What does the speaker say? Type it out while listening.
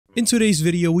In today's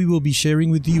video, we will be sharing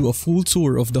with you a full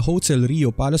tour of the Hotel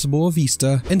RIU Palace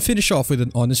Boavista and finish off with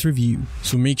an honest review.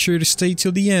 So make sure to stay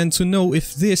till the end to know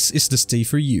if this is the stay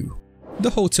for you. The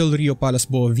Hotel RIU Palace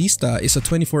Boavista is a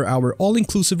 24-hour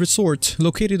all-inclusive resort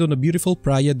located on the beautiful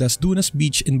Praia das Dunas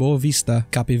beach in Boa Vista,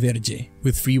 Cape Verde.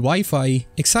 With free Wi-Fi,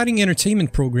 exciting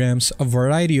entertainment programs, a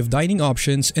variety of dining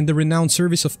options, and the renowned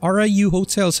service of RIU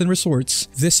Hotels and Resorts,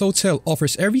 this hotel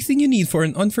offers everything you need for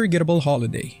an unforgettable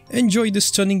holiday. Enjoy the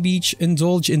stunning beach,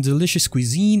 indulge in delicious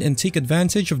cuisine, and take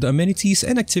advantage of the amenities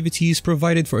and activities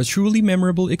provided for a truly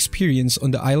memorable experience on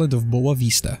the island of Boa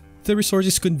Vista. The resort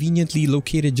is conveniently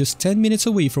located just 10 minutes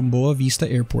away from Boa Vista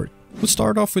Airport. We'll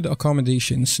start off with the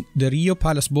accommodations. The RIU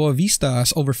Palace Boavista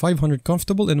has over 500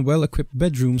 comfortable and well-equipped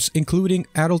bedrooms, including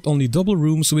adult-only double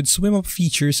rooms with swim-up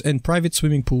features and private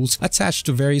swimming pools attached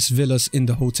to various villas in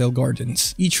the hotel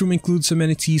gardens. Each room includes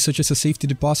amenities such as a safety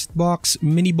deposit box,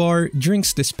 minibar,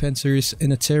 drinks dispensers,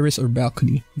 and a terrace or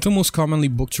balcony. The most commonly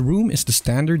booked room is the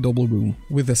standard double room.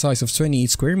 With a size of 28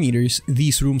 square meters,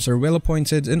 these rooms are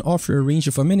well-appointed and offer a range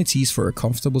of amenities for a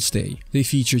comfortable stay. They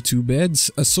feature 2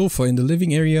 beds, a sofa in the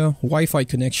living area, Wi-Fi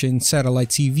connection, satellite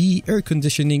TV, air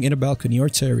conditioning, and a balcony or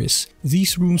terrace.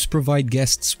 These rooms provide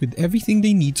guests with everything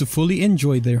they need to fully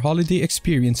enjoy their holiday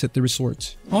experience at the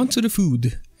resort. On to the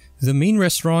food. The main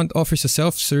restaurant offers a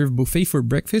self-serve buffet for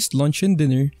breakfast, lunch, and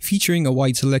dinner, featuring a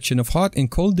wide selection of hot and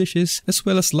cold dishes, as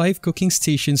well as live cooking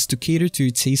stations to cater to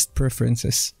your taste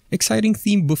preferences. Exciting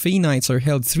themed buffet nights are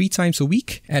held 3 times a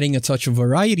week, adding a touch of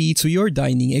variety to your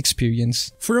dining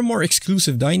experience. For a more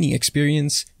exclusive dining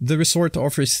experience, the resort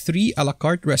offers 3 a la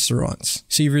carte restaurants.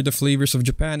 Savor the flavors of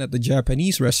Japan at the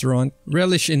Japanese restaurant,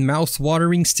 relish in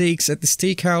mouth-watering steaks at the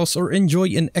steakhouse, or enjoy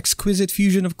an exquisite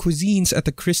fusion of cuisines at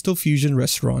the Crystal Fusion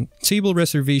restaurant. Table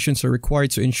reservations are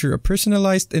required to ensure a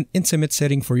personalized and intimate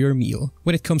setting for your meal.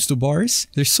 When it comes to bars,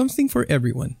 there's something for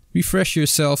everyone. Refresh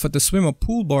yourself at the swim-up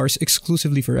pool bars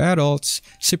exclusively for adults,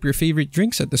 sip your favorite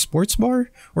drinks at the sports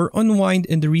bar, or unwind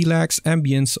in the relaxed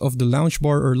ambience of the lounge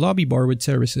bar or lobby bar with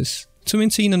terraces. To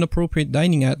maintain an appropriate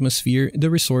dining atmosphere, the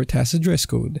resort has a dress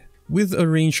code. With a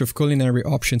range of culinary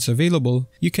options available,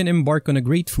 you can embark on a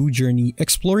great food journey,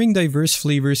 exploring diverse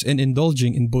flavors and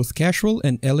indulging in both casual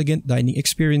and elegant dining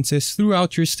experiences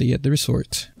throughout your stay at the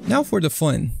resort. Now for the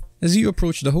fun. As you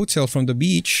approach the hotel from the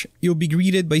beach, you'll be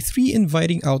greeted by 3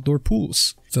 inviting outdoor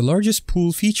pools. The largest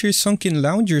pool features sunken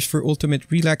loungers for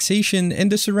ultimate relaxation,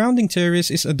 and the surrounding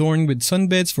terrace is adorned with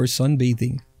sunbeds for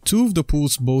sunbathing. 2 of the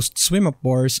pools boast swim-up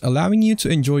bars, allowing you to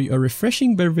enjoy a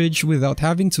refreshing beverage without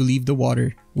having to leave the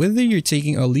water. Whether you're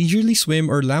taking a leisurely swim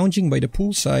or lounging by the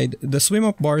poolside, the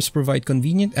swim-up bars provide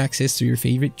convenient access to your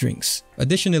favorite drinks.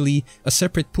 Additionally, a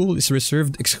separate pool is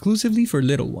reserved exclusively for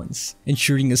little ones,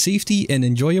 ensuring a safety and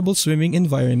enjoyable swimming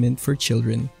environment for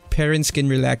children. Parents can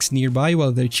relax nearby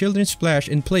while their children splash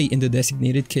and play in the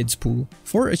designated kids pool.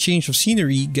 For a change of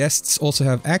scenery, guests also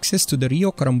have access to the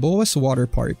RIU Karamboa's water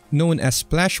park, known as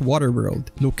Splash Water World,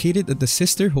 located at the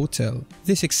sister hotel.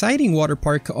 This exciting water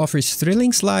park offers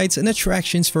thrilling slides and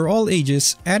attractions for all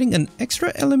ages, adding an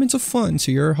extra element of fun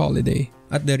to your holiday.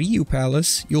 At the RIU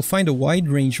Palace, you'll find a wide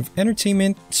range of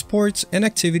entertainment, sports, and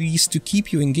activities to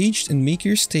keep you engaged and make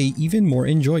your stay even more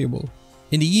enjoyable.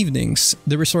 In the evenings,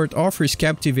 the resort offers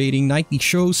captivating nightly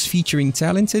shows featuring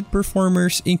talented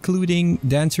performers including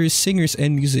dancers, singers,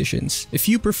 and musicians. If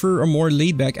you prefer a more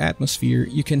laid-back atmosphere,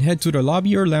 you can head to the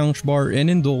lobby or lounge bar and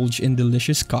indulge in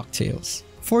delicious cocktails.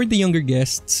 For the younger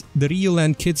guests, the RIU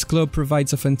Land Kids Club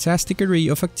provides a fantastic array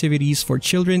of activities for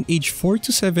children aged 4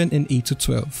 to 7 and 8 to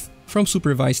 12. From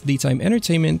supervised daytime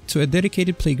entertainment to a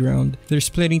dedicated playground, there's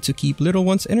plenty to keep little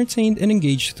ones entertained and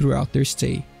engaged throughout their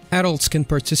stay. Adults can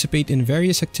participate in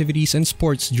various activities and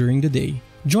sports during the day.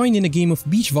 Join in a game of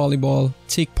beach volleyball,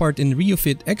 take part in RIU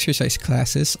Fit exercise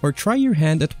classes, or try your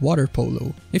hand at water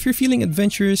polo. If you're feeling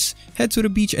adventurous, head to the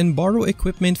beach and borrow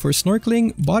equipment for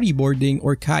snorkeling, bodyboarding,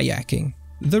 or kayaking.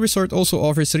 The resort also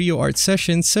offers RIU art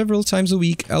sessions several times a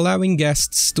week, allowing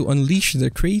guests to unleash their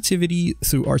creativity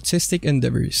through artistic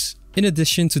endeavors. In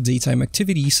addition to daytime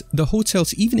activities, the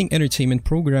hotel's evening entertainment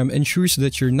program ensures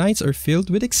that your nights are filled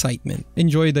with excitement.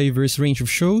 Enjoy a diverse range of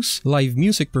shows, live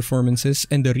music performances,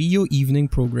 and the RIU evening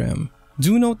program.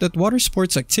 Do note that water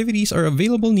sports activities are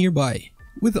available nearby.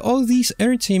 With all these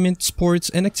entertainment, sports,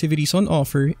 and activities on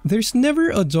offer, there's never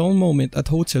a dull moment at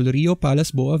Hotel RIU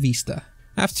Palace Boavista.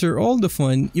 After all the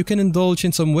fun, you can indulge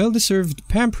in some well-deserved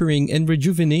pampering and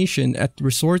rejuvenation at the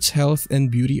resort's health and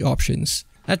beauty options.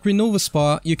 At Renova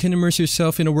Spa, you can immerse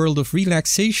yourself in a world of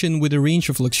relaxation with a range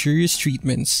of luxurious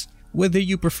treatments. Whether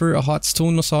you prefer a hot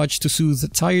stone massage to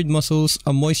soothe tired muscles,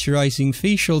 a moisturizing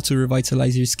facial to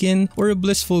revitalize your skin, or a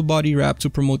blissful body wrap to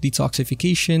promote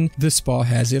detoxification, the spa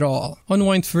has it all.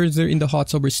 Unwind further in the hot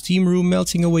tub or steam room,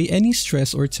 melting away any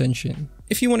stress or tension.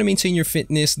 If you want to maintain your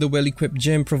fitness, the well-equipped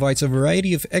gym provides a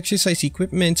variety of exercise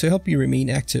equipment to help you remain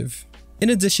active. In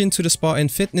addition to the spa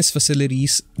and fitness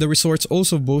facilities, the resort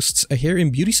also boasts a hair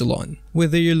and beauty salon.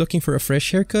 Whether you're looking for a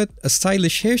fresh haircut, a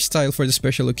stylish hairstyle for the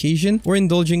special occasion, or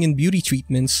indulging in beauty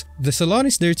treatments, the salon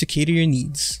is there to cater your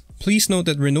needs. Please note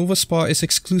that Renova Spa is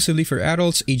exclusively for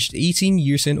adults aged 18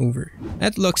 years and over.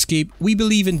 At Luxscape, we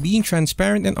believe in being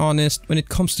transparent and honest when it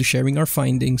comes to sharing our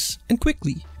findings. And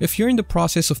quickly, if you're in the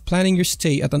process of planning your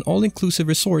stay at an all-inclusive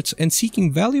resort and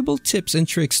seeking valuable tips and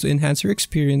tricks to enhance your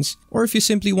experience, or if you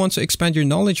simply want to expand your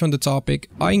knowledge on the topic,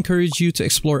 I encourage you to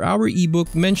explore our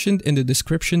ebook mentioned in the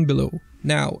description below.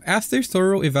 Now, after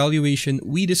thorough evaluation,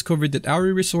 we discovered that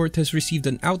our resort has received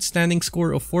an outstanding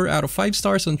score of 4 out of 5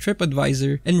 stars on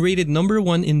TripAdvisor and rated number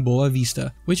 1 in Boa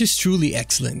Vista, which is truly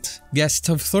excellent. Guests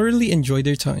have thoroughly enjoyed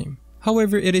their time.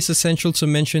 However, it is essential to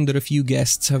mention that a few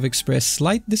guests have expressed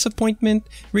slight disappointment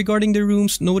regarding the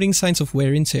rooms, noting signs of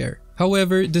wear and tear.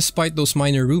 However, despite those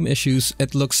minor room issues,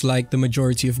 it looks like the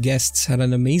majority of guests had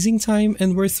an amazing time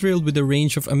and were thrilled with the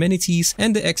range of amenities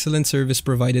and the excellent service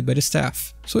provided by the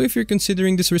staff. So if you're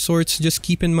considering this resort, just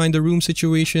keep in mind the room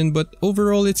situation, but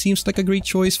overall it seems like a great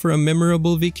choice for a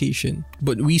memorable vacation.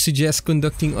 But we suggest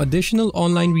conducting additional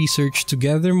online research to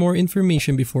gather more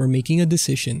information before making a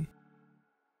decision.